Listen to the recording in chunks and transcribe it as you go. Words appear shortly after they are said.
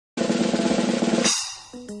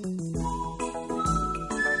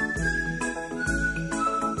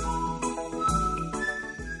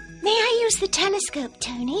use the telescope,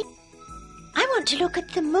 Tony. I want to look at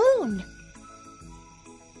the moon.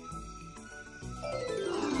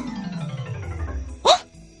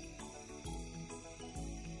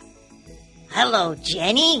 Hello,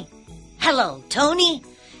 Jenny. Hello, Tony.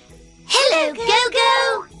 Hello,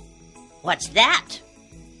 Gogo. What's that?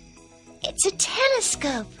 It's a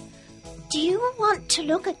telescope. Do you want to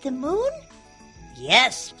look at the moon?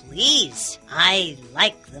 Yes, please. I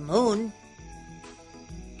like the moon.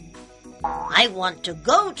 I want to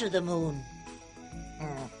go to the moon.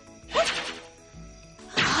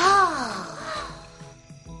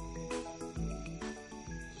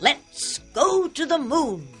 Let's go to the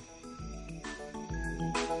moon.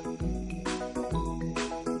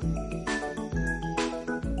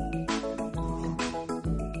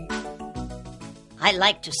 I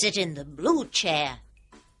like to sit in the blue chair.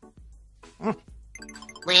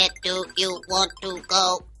 Where do you want to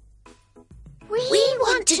go? We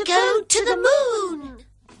want to go to the moon.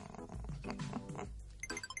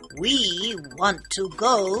 We want to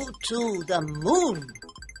go to the moon.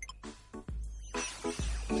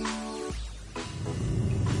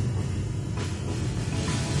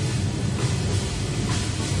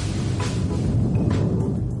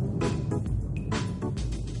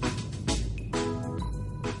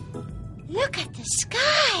 Look at the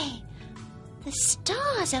sky. The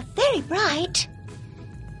stars are very bright.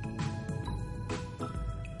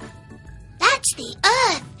 That's the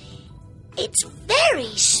Earth. It's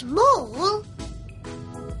very small.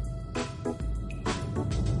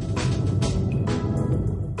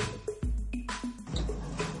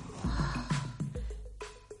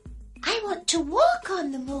 I want to walk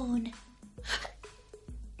on the moon.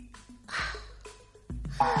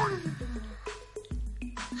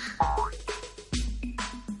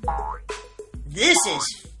 This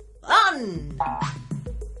is fun.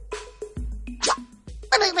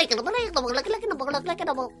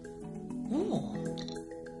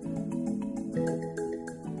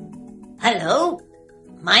 Hello,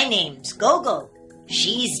 my name's Gogo.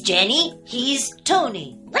 She's Jenny, he's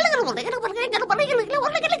Tony.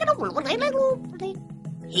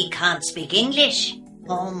 He can't speak English.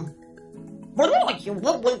 What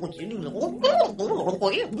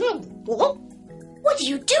are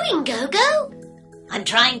you doing, Gogo? I'm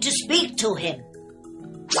trying to speak to him.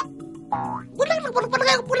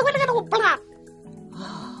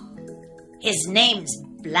 His name's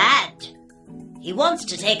Blad. He wants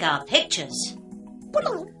to take our pictures.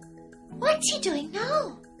 What's he doing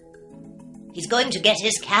now? He's going to get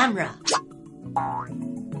his camera. Bye.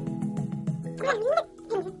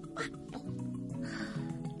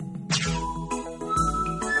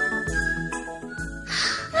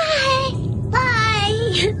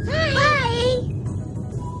 Bye. Bye.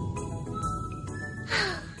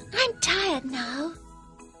 I'm tired now.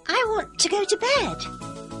 I want to go to bed.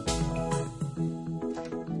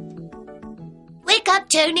 Wake up,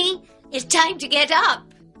 Tony. It's time to get up.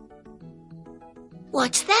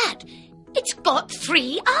 What's that? It's got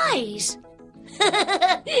 3 eyes.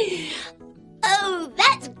 Oh,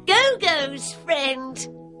 that's Gogo's friend.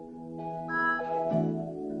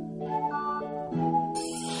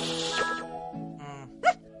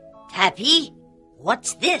 Happy,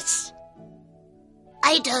 what's this?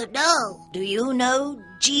 I don't know. Do you know,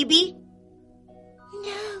 GB?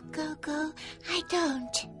 No, Gogo, I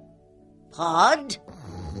don't. Pod?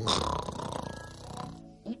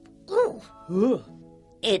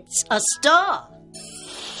 It's a star.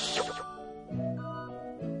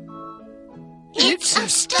 It's a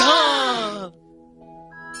star.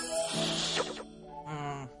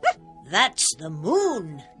 That's the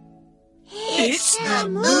moon. It's the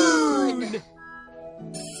moon.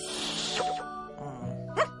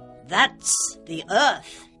 That's the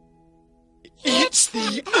Earth. It's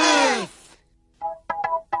the Earth.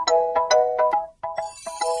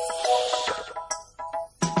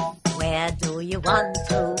 Where do you want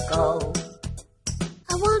to go?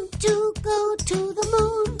 I want to go to the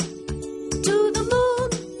moon. To the moon.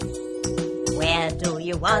 Where do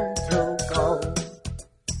you want to go?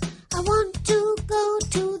 I want to go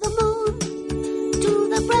to the moon. To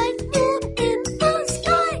the bright moon in the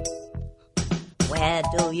sky. Where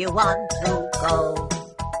do you want to go?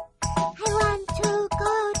 I want to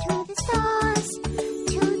go to the stars.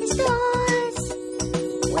 To the stars.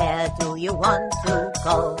 Where do you want to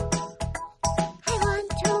go?